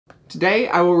Today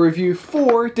I will review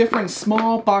 4 different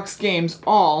small box games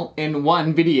all in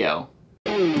one video.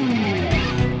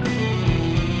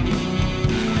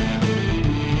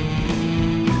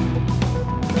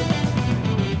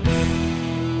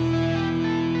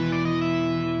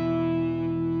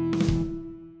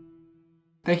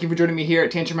 Thank you for joining me here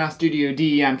at Tantrum Mouse Studio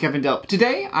D. I'm Kevin Delp.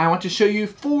 Today, I want to show you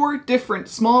 4 different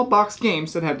small box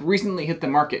games that have recently hit the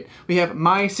market. We have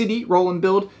My City, Roll and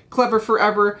Build, Clever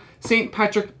Forever, St.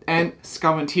 Patrick, and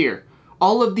Skoventyr.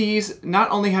 All of these not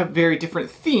only have very different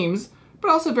themes,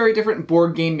 but also very different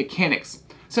board game mechanics.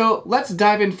 So let's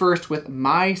dive in first with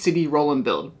My City, Roll and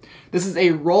Build. This is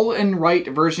a roll and write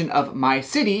version of My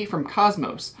City from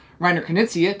Cosmos. Reiner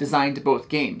Knizia designed both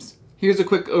games. Here's a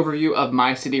quick overview of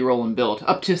My City Roll and Build.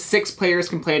 Up to 6 players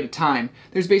can play at a time.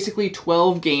 There's basically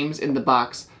 12 games in the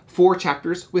box, 4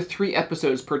 chapters with 3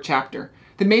 episodes per chapter.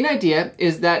 The main idea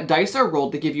is that dice are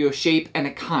rolled to give you a shape and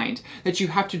a kind that you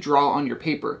have to draw on your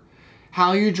paper.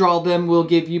 How you draw them will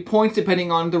give you points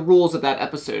depending on the rules of that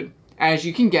episode. As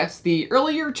you can guess, the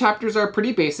earlier chapters are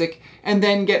pretty basic and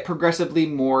then get progressively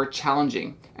more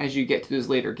challenging as you get to those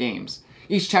later games.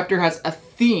 Each chapter has a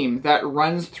theme that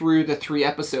runs through the 3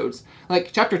 episodes. Like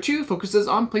chapter 2 focuses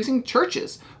on placing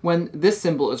churches when this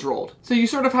symbol is rolled. So you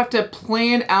sort of have to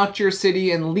plan out your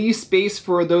city and leave space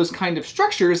for those kind of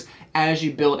structures as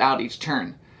you build out each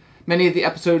turn. Many of the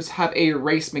episodes have a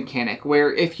race mechanic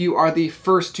where if you are the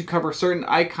first to cover certain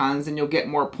icons, then you'll get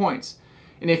more points.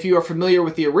 And if you are familiar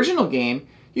with the original game,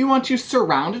 you want to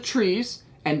surround trees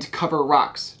and cover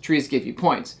rocks. Trees give you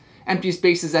points. Empty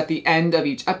spaces at the end of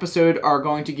each episode are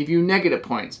going to give you negative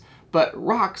points, but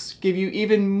rocks give you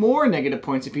even more negative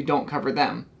points if you don't cover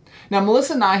them. Now,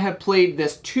 Melissa and I have played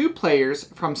this 2 players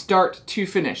from start to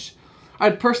finish.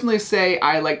 I'd personally say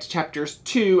I liked chapters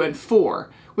 2 and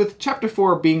 4, with chapter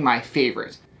 4 being my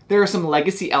favorite. There are some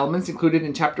legacy elements included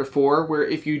in chapter 4 where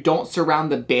if you don't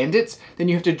surround the bandits, then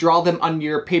you have to draw them on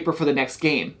your paper for the next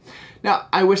game. Now,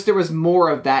 I wish there was more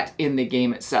of that in the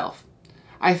game itself.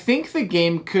 I think the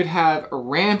game could have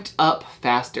ramped up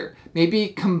faster, maybe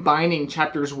combining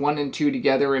chapters 1 and 2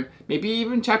 together and maybe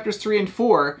even chapters 3 and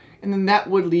 4, and then that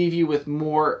would leave you with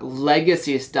more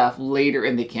legacy stuff later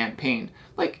in the campaign,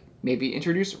 like maybe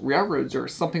introduce railroads or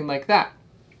something like that.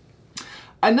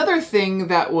 Another thing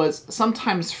that was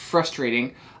sometimes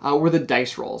frustrating were the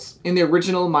dice rolls. In the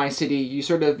original My City, you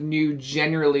sort of knew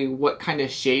generally what kind of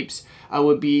shapes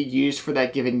would be used for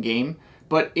that given game.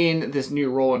 But in this new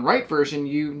roll and write version,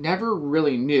 you never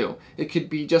really knew. It could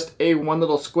be just a 1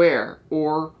 little square,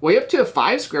 or way up to a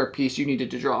 5 square piece you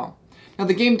needed to draw. Now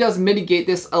the game does mitigate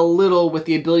this a little with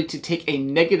the ability to take a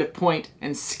negative point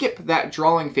and skip that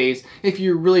drawing phase if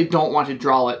you really don't want to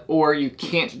draw it, or you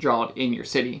can't draw it in your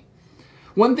city.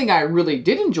 One thing I really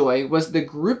did enjoy was the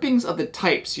groupings of the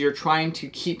types you're trying to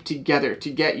keep together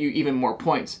to get you even more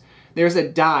points. There's a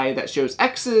die that shows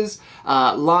X's,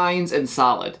 lines, and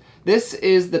solid. This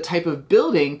is the type of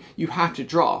building you have to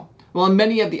draw. Well, in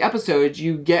many of the episodes,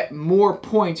 you get more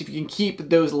points if you can keep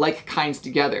those like kinds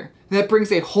together. That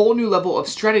brings a whole new level of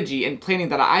strategy and planning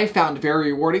that I found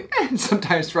very rewarding and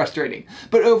sometimes frustrating,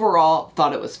 but overall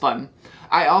thought it was fun.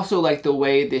 I also like the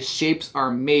way the shapes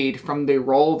are made from the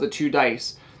roll of the 2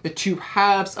 dice. The 2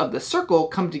 halves of the circle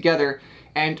come together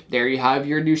and there you have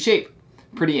your new shape.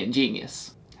 Pretty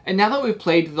ingenious. And now that we've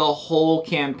played the whole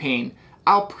campaign,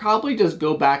 I'll probably just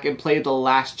go back and play the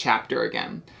last chapter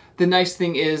again. The nice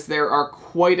thing is there are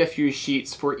quite a few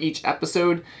sheets for each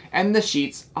episode, and the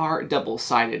sheets are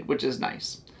double-sided, which is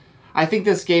nice. I think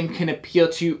this game can appeal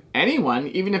to anyone,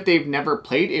 even if they've never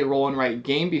played a roll and write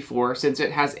game before, since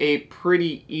it has a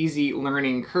pretty easy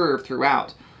learning curve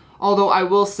throughout. Although I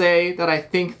will say that I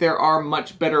think there are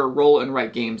much better roll and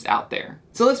write games out there.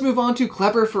 So let's move on to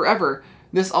Clever Forever.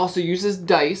 This also uses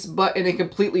dice, but in a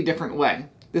completely different way.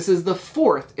 This is the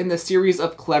 4th in the series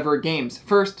of clever games.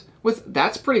 First with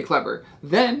That's Pretty Clever,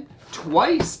 then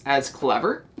twice as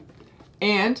clever,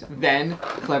 and then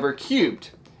Clever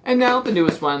Cubed. And now the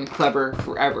newest one, Clever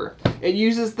Forever. It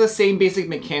uses the same basic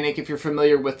mechanic if you're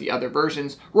familiar with the other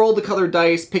versions. Roll the colored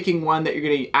dice, picking one that you're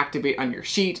going to activate on your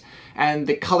sheet, and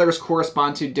the colors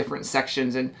correspond to different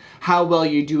sections, and how well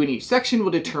you do in each section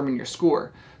will determine your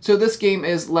score. So this game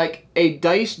is like a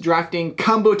dice drafting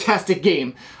combo-tastic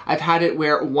game. I've had it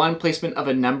where one placement of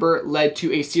a number led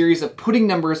to a series of putting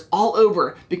numbers all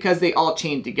over because they all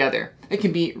chained together. It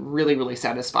can be really, really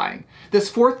satisfying.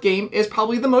 This 4th game is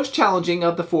probably the most challenging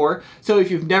of the 4, so if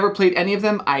you've never played any of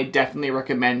them, I definitely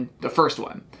recommend the first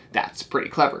one. That's Pretty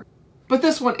Clever. But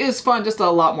this one is fun, just a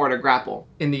lot more to grapple.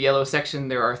 In the yellow section,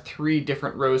 there are 3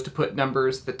 different rows to put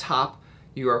numbers. The top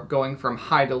You are going from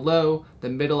high to low. The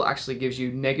middle actually gives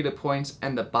you negative points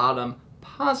and the bottom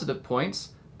positive points.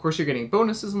 Of course, you're getting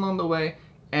bonuses along the way,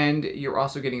 and you're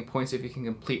also getting points if you can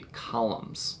complete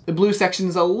columns. The blue section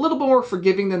is a little bit more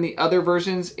forgiving than the other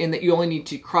versions in that you only need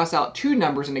to cross out 2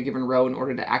 numbers in a given row in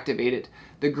order to activate it.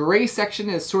 The gray section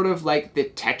is sort of like the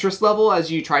Tetris level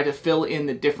as you try to fill in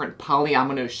the different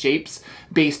polyomino shapes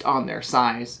based on their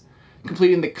size.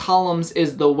 Completing the columns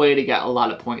is the way to get a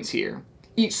lot of points here.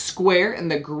 Each square in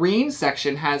the green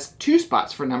section has 2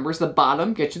 spots for numbers. The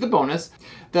bottom gets you the bonus.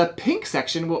 The pink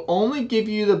section will only give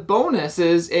you the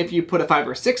bonuses if you put a 5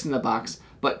 or 6 in the box,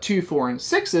 but 2, 4, and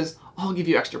 6s all give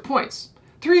you extra points.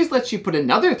 3s lets you put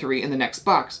another 3 in the next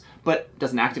box, but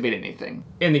doesn't activate anything.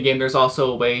 In the game, there's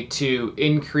also a way to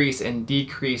increase and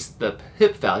decrease the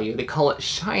pip value. They call it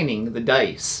shining the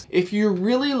dice. If you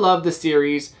really love the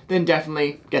series, then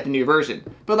definitely get the new version.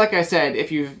 But like I said,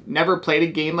 if you've never played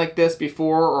a game like this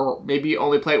before, or maybe you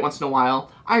only play it once in a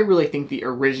while, I really think the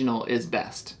original is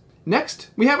best.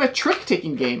 Next, we have a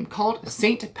trick-taking game called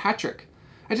St. Patrick.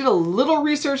 I did a little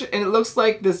research and it looks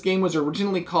like this game was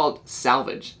originally called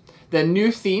Salvage. The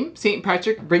new theme, St.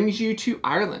 Patrick, brings you to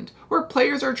Ireland, where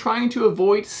players are trying to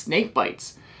avoid snake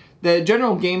bites. The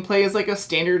general gameplay is like a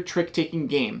standard trick-taking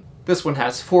game. This one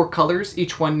has 4 colors,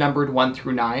 each one numbered 1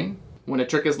 through 9. When a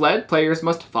trick is led, players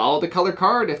must follow the color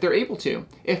card if they're able to.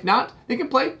 If not, they can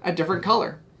play a different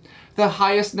color. The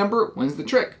highest number wins the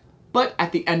trick. But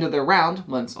at the end of the round,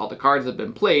 once all the cards have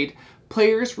been played,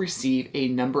 players receive a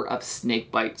number of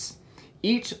snake bites.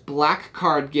 Each black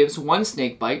card gives 1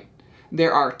 snake bite.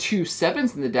 There are 2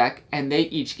 7s in the deck, and they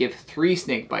each give 3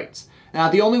 snake bites. Now,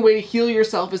 the only way to heal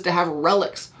yourself is to have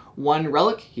relics. 1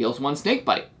 relic heals 1 snake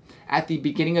bite. At the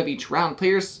beginning of each round,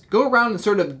 players go around and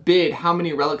sort of bid how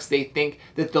many relics they think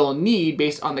that they'll need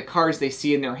based on the cards they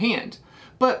see in their hand.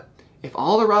 But if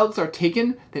all the relics are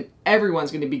taken, then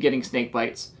everyone's going to be getting snake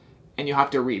bites, and you have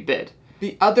to rebid.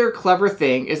 The other clever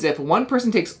thing is if one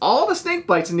person takes all the snake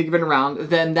bites in a given round,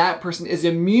 then that person is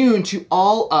immune to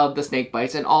all of the snake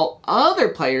bites, and all other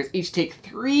players each take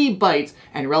 3 bites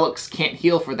and relics can't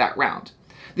heal for that round.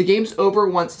 The game's over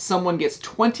once someone gets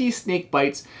 20 snake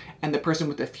bites, and the person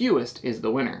with the fewest is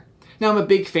the winner. Now, I'm a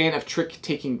big fan of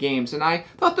trick-taking games, and I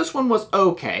thought this one was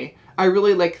okay. I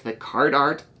really like the card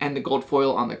art and the gold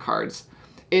foil on the cards.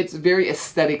 It's very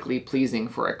aesthetically pleasing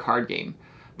for a card game.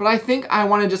 But I think I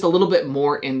wanted just a little bit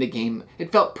more in the game.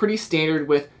 It felt pretty standard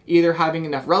with either having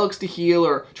enough relics to heal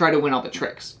or try to win all the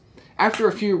tricks. After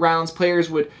a few rounds, players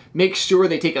would make sure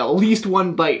they take at least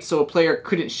 1 bite so a player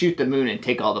couldn't shoot the moon and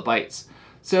take all the bites.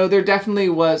 So there definitely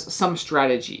was some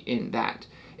strategy in that.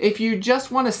 If you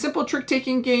just want a simple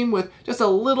trick-taking game with just a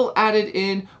little added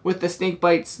in with the snake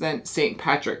bites, then St.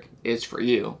 Patrick is for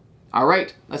you.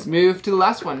 Alright, let's move to the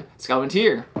last one,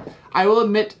 Skoventyr. I will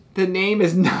admit, the name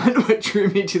is not what drew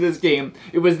me to this game.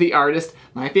 It was the artist,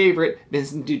 my favorite,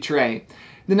 Vincent Dutray.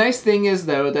 The nice thing is,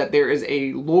 though, that there is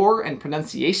a lore and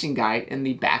pronunciation guide in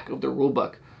the back of the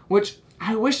rulebook, which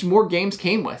I wish more games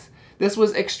came with. This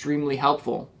was extremely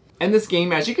helpful. And this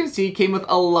game, as you can see, came with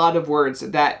a lot of words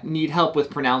that need help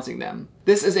with pronouncing them.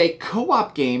 This is a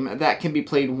co-op game that can be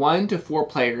played 1 to 4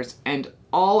 players, and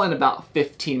all in about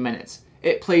 15 minutes.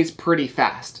 It plays pretty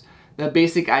fast. The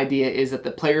basic idea is that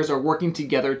the players are working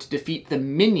together to defeat the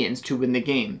minions to win the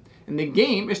game. And the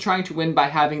game is trying to win by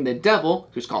having the devil,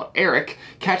 who's called Eric,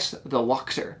 catch the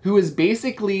Wokser, who is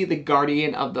basically the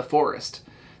guardian of the forest.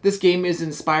 This game is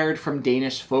inspired from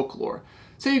Danish folklore,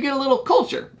 so you get a little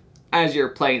culture as you're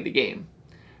playing the game.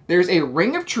 There's a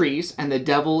ring of trees, and the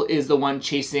devil is the one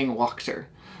chasing Wokser.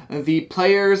 The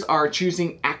players are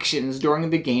choosing actions during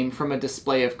the game from a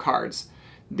display of cards.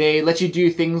 They let you do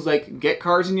things like get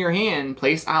cards in your hand,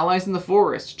 place allies in the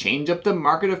forest, change up the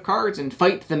market of cards, and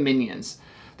fight the minions.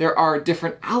 There are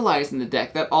different allies in the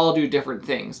deck that all do different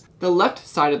things. The left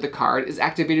side of the card is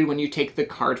activated when you take the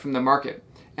card from the market,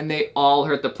 and they all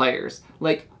hurt the players,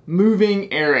 like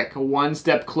moving Eric 1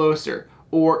 step closer,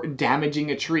 or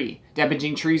damaging a tree.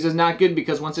 Damaging trees is not good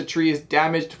because once a tree is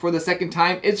damaged for the 2nd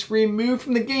time, it's removed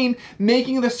from the game,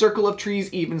 making the circle of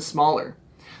trees even smaller.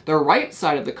 The right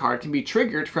side of the card can be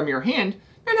triggered from your hand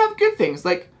and have good things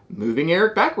like moving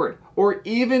Eric backward, or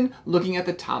even looking at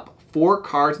the top 4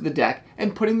 cards of the deck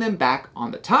and putting them back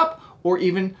on the top or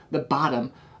even the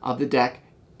bottom of the deck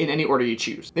in any order you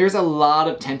choose. There's a lot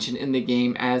of tension in the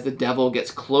game as the devil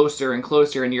gets closer and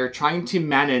closer, and you're trying to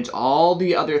manage all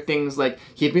the other things like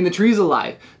keeping the trees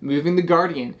alive, moving the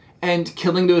guardian, and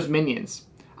killing those minions.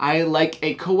 I like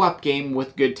a co-op game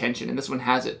with good tension, and this one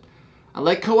has it. I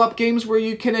like co-op games where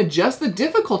you can adjust the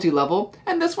difficulty level,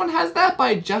 and this one has that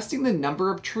by adjusting the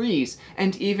number of trees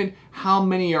and even how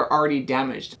many are already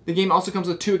damaged. The game also comes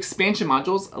with 2 expansion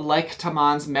modules like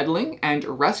Taman's Meddling and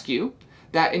Rescue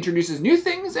that introduces new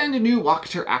things and new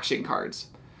walk-to action cards.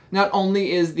 Not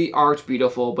only is the art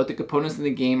beautiful, but the components in the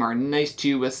game are nice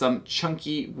too with some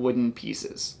chunky wooden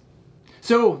pieces.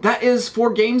 So that is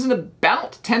 4 games in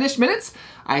about 10-ish minutes.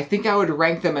 I think I would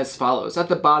rank them as follows. At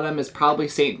the bottom is probably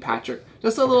St. Patrick,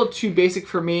 just a little too basic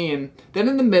for me, and then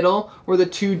in the middle were the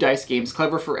 2 dice games,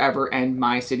 Clever Forever and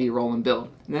My City Roll and Build.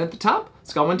 And then at the top,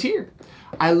 Skoventyr.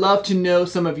 I love to know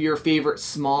some of your favorite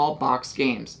small box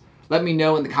games. Let me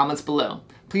know in the comments below.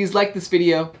 Please like this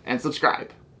video and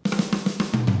subscribe.